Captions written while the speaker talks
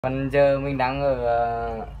Còn giờ mình đang ở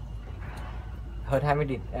hơn 20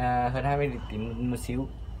 đít một xíu.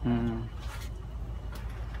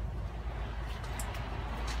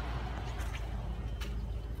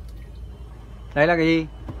 Đấy là cái gì?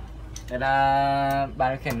 Đây là bàn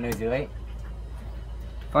điều khiển ở dưới.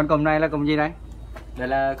 Con cổng này là cổng gì đấy? Đây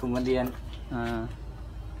là cổng van điện.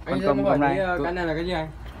 Con cổng này. Cái này là cái gì anh?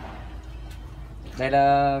 Đây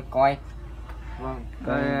là coi. Vâng.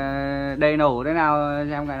 Đây nổ thế nào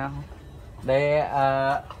xem cái nào? Đây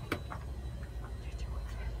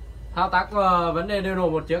Thao tác vấn đề điều nổ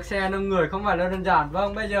một chiếc xe nâng người không phải là đơn giản.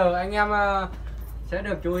 Vâng, bây giờ anh em sẽ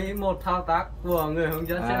được chú ý một thao tác của người hướng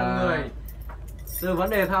dẫn xe nâng người. Từ vấn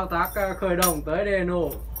đề thao tác khởi động tới đề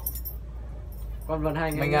nổ. Còn vận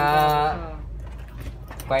hành mình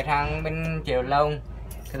quay sang bên chiều lông.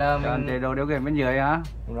 Thế là mình để đồ điều khiển bên dưới hả?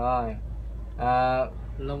 Đúng rồi.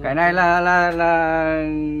 Cái này là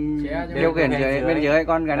điều khiển dưới bên dưới,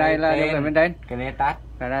 còn cái này là điều khiển bên trên. Cái này tắt.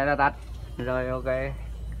 Cái này là tắt. Rồi ok. Cái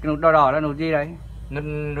nút đỏ đỏ là nút gì đấy?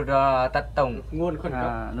 Nút tắt tổng nguồn khẩn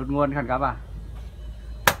cấp. Nút nguồn khẩn cấp à?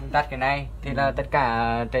 Mình tắt cái này thì là tất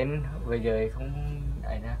cả trên với dưới không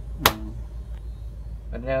ấy nữa.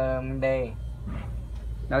 Bây giờ mình đây.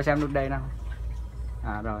 Đâu xem nút đây nào.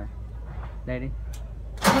 Rồi. Đây đi.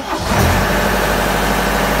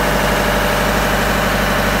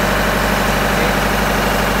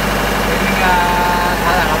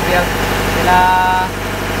 Làm việc thì là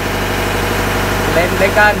lên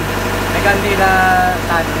cân thì là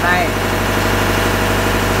tại chỗ này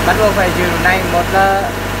bắt buộc phải giữ chỗ này, một là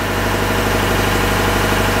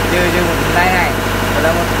giữ một chỗ này rồi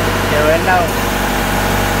là một chiều đến đâu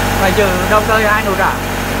Phải giữ đồng thời hai nút à?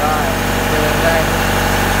 Rồi giữ đến đây.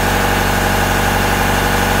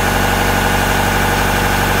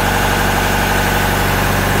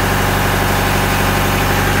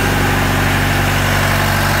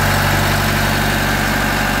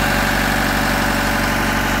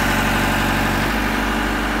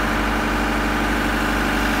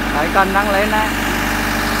 Đấy, cần đang lên đấy.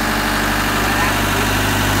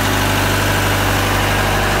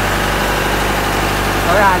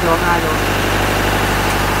 Tới hai chuột.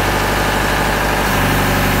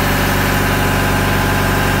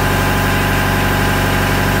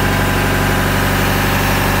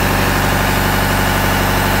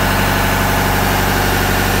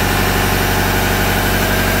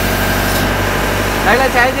 Đây là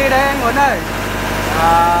xe gì đấy anh Huấn ơi?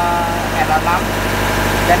 F85.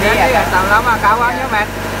 Cái đi F85 mà cao bao nhiêu mét?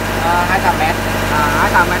 200 mét.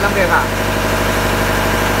 200 mét làm việc à?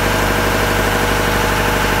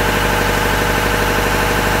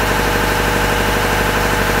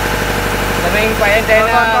 Rồi mình quay lên trên.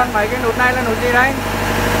 Còn mấy cái nút này là nút gì đấy?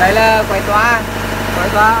 Đây là quay toa,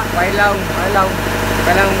 quay lồng.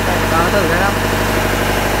 Thử thấy không?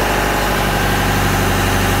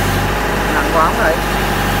 Nặng quá không đấy?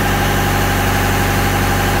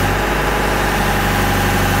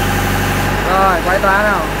 Rồi, quay toa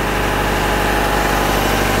nào.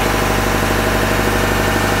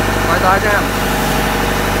 Quay toa cho em.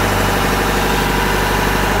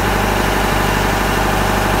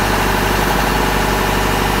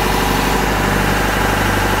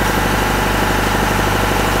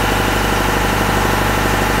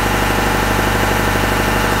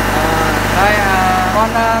 Đây Còn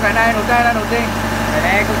cái này nút đây là nút gì? cái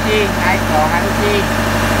này có chi, có hai nút chi.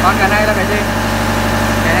 Còn cái này là cái gì?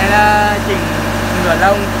 Cái này là chỉnh ngửa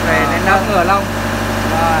lông về đến đâu ngửa lông.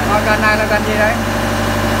 rồi. Còn cần này là cần gì đấy?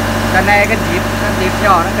 Cái này cái Dịp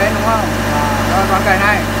nhỏ nó đấy đúng không? Rồi còn cái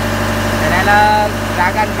này là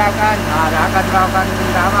ra cân vào cân. Ra cân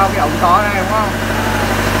vào cái ống to này đúng không?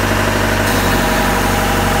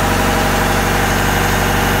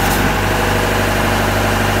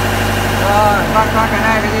 Rồi còn cái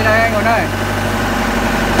này cái gì đây anh Huấn ơi?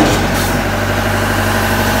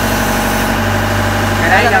 Cái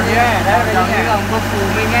này là gì đấy? Đây là cái gồng bơm phù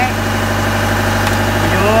mình ấy. Ví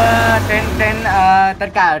dụ trên tất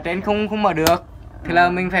cả ở trên không mở được thì là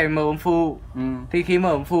mình phải mở ống phù. Thì khi mở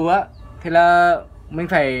ống phù á thì là mình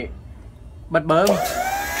phải bật bơm.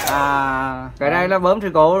 Cái này là bơm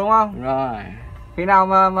sự cố đúng không? Rồi. Khi nào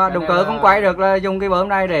mà động cơ không quay được là dùng cái bơm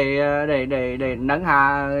này để nâng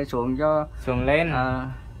hạ xuống cho xuống lên.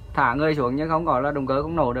 Thả người xuống, nhưng không có là động cơ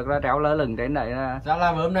không nổ được, là treo lơ lửng đến đấy là Chắc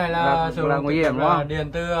là bơm này là nguy hiểm đúng không?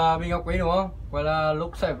 Điện từ pin ngọc quý đúng không? Gọi là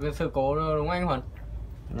lúc xảy sự cố đúng không anh Huấn?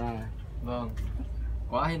 Rồi. Vâng.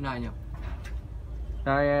 Quá hiện đại nhỉ.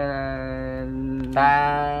 Rồi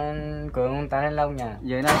Ta cưỡng ta lên lâu nhỉ.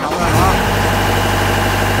 dưới này không rồi đúng không?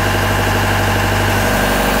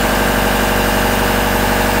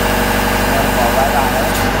 Có vài bài đấy.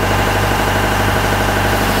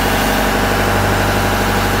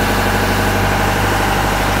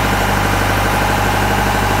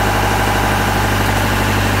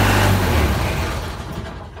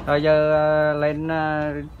 Rồi giờ lên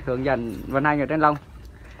hướng dẫn vận hành ở trên lông.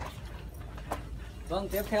 Vâng,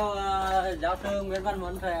 tiếp theo giáo sư Nguyễn Văn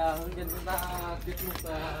Huấn sẽ hướng dẫn chúng ta tiết mục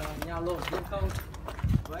nhào lộn trên không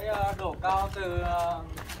với độ cao từ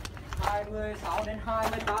 26 đến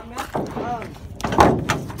 28 mét.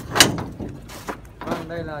 Vâng,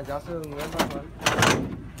 đây là giáo sư Nguyễn Văn Huấn.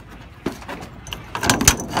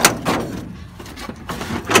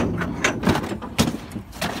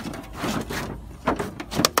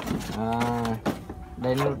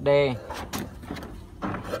 Đây nút D.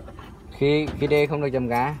 Khi D không được chầm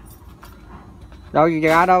gá. Đâu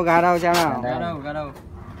gá đâu xem nào. Gá đâu.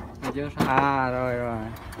 Rồi.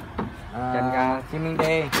 Chân ga. Khi mình D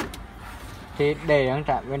thì để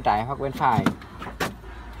bên trái hoặc bên phải.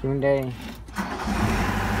 Khi mình D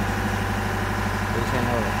đi xe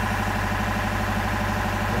nổ.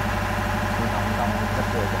 Đồng rất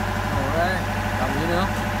rồi. Đây, đồng gì nữa?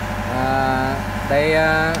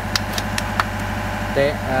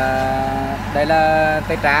 Đây là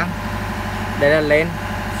tay tráng, đây là lên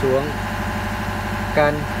xuống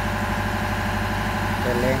cân,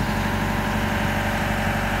 lên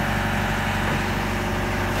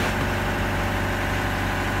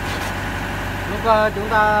lúc chúng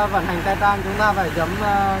ta vận hành tay tráng chúng ta phải bấm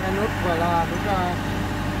cái nút gọi là nút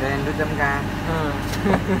đây nút châm ga.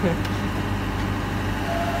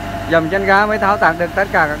 Dầm chân ga mới thao tác được tất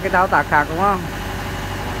cả các cái thao tác khác đúng không?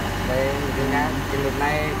 Đây cái nút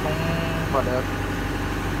này không bỏ được.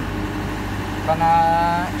 Còn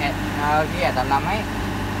cái E85 ấy,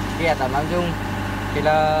 cái E85 chung thì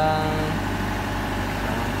là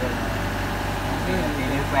cái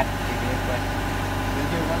quẹt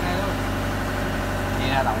đi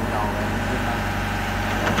ra động rồi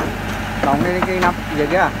Động cái nắp gì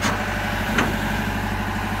kia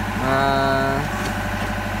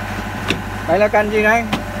đây là cân gì đây?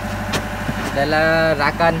 Đây là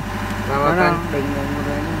rã cân và cân.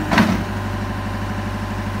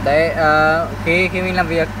 Đây khi mình làm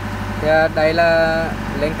việc thì đây là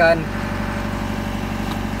lên cân.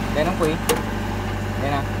 Đây nó quý.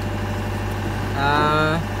 Đây nè.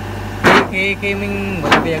 Khi mình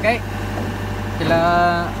muốn làm việc ấy thì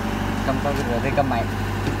là cầm máy.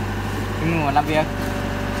 Khi mình muốn làm việc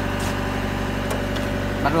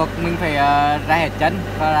bắt buộc mình phải ra hết chân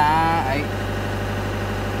và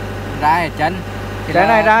ra hết chân. Thì cái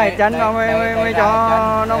này ra hết chân nó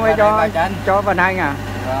mới cho vận hành à?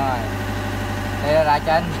 Rồi. Đây là ra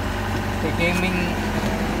chân. Thì khi mình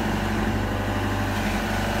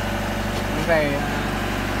phải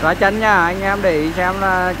ra chân nha, anh em để ý xem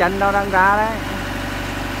là chân nó đang ra đấy.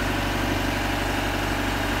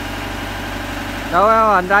 Đâu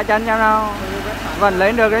vẫn ra chân xem nào. Vẫn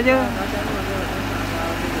lên được đấy chứ.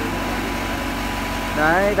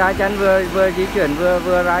 Đấy, ra chân vừa di chuyển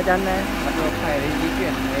vừa ra chân đấy. bắt buộc phải di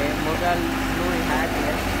chuyển để một lùi hai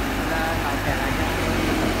tiếng là nó sẽ ra chân.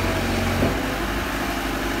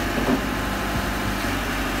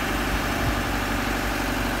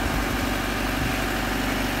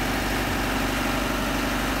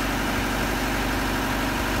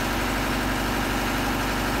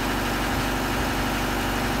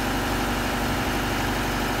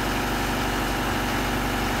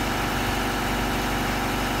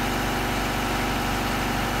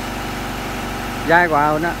 Dài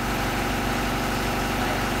quá luôn á.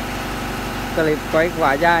 Clip quay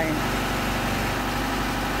quá dài.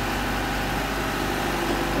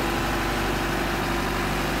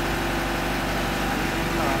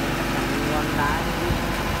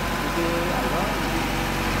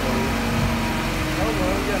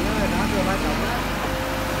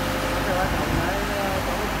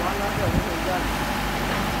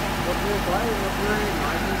 Một người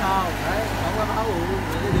nói như sau đấy, không có báo ủ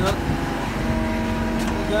được.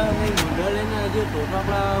 Giờ mình muốn đưa lên YouTube hoặc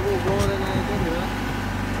là Google thế này cái nữa.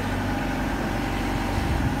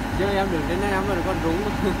 Giờ em đứng trên này em vẫn còn rúng.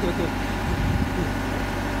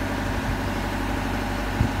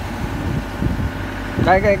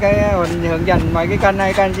 Cái hướng dẫn mấy cái cân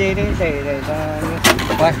này cân gì đi để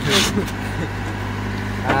Vậy.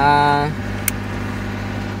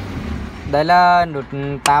 Đây là nút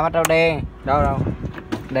ta bắt đầu đi. đâu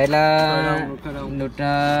Đây là nút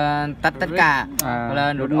tắt tất cả.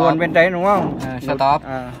 Là nút nguồn bên trên đúng không? Stop.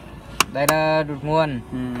 Đây là nút nguồn.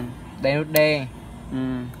 Đây nút D.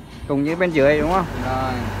 Cùng như bên dưới đúng không?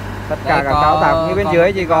 Rồi. Tất cả các thao tác như bên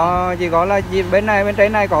dưới chỉ có là bên này bên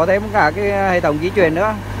trên này có thêm cả cái hệ thống di chuyển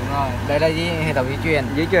nữa. Đúng rồi. Đây là hệ thống di chuyển.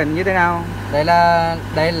 Di chuyển như thế nào? Đây là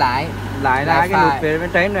lái cái nút phía bên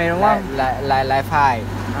trên này đúng không? Lái phải.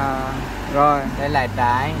 Rồi. Đây lái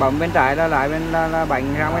trái. Bấm bên trái là lái bên là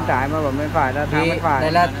bánh sang bên trái mà bấm bên phải là sang bên phải.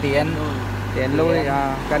 Đây là tiến. tiến lui,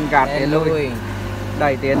 cần gạt tiến lui,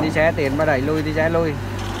 đẩy tiến thì xe tiến và đẩy lui thì xe lui.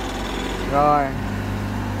 Rồi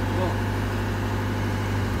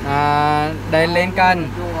đây lên cân,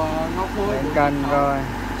 lên cân rồi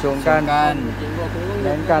xuống cân,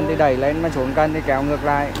 lên cân thì đẩy lên mà xuống cân thì kéo ngược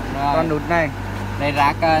lại. Rồi. Con nút này đây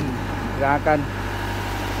ra cân, vào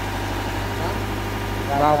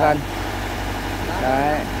cân.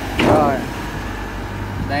 Đấy rồi,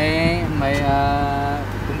 đây mấy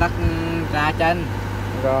công tắc ra chân,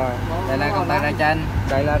 rồi đây là công tắc ra chân,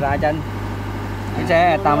 đây là ra chân. Cái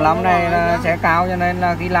xe 85 này là xe cao cho nên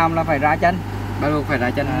là khi làm là phải ra chân, bắt buộc phải ra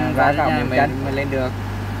chân, ra cả một chân mới lên được.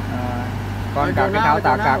 Còn các cái thao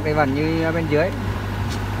tác khác thì vẫn như bên dưới.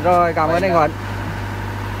 Rồi cảm ơn anh Huấn.